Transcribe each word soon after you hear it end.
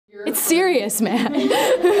It's serious, man.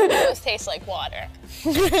 Those taste like water.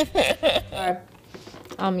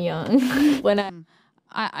 I'm young. When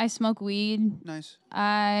I smoke weed. Nice.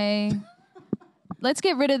 Let's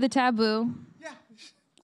get rid of the taboo. Yeah.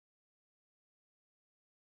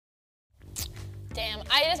 Damn,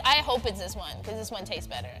 I hope it's this one, because this one tastes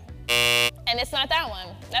better. And it's not that one.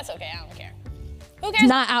 That's okay, I don't care. Who cares?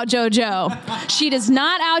 Not out JoJo. She does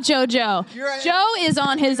not out JoJo. Right. Joe is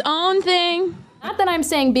on his own thing. not that I'm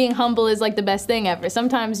saying being humble is like the best thing ever.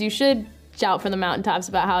 Sometimes you should shout from the mountaintops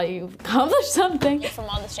about how you've accomplished something. From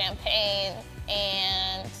all the champagne,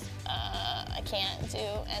 and I can't do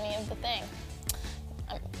any of the thing.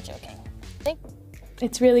 I'm joking.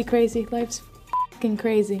 It's really crazy. Life's fucking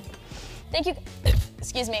crazy. Thank you.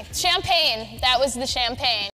 Excuse me. Champagne. That was the champagne.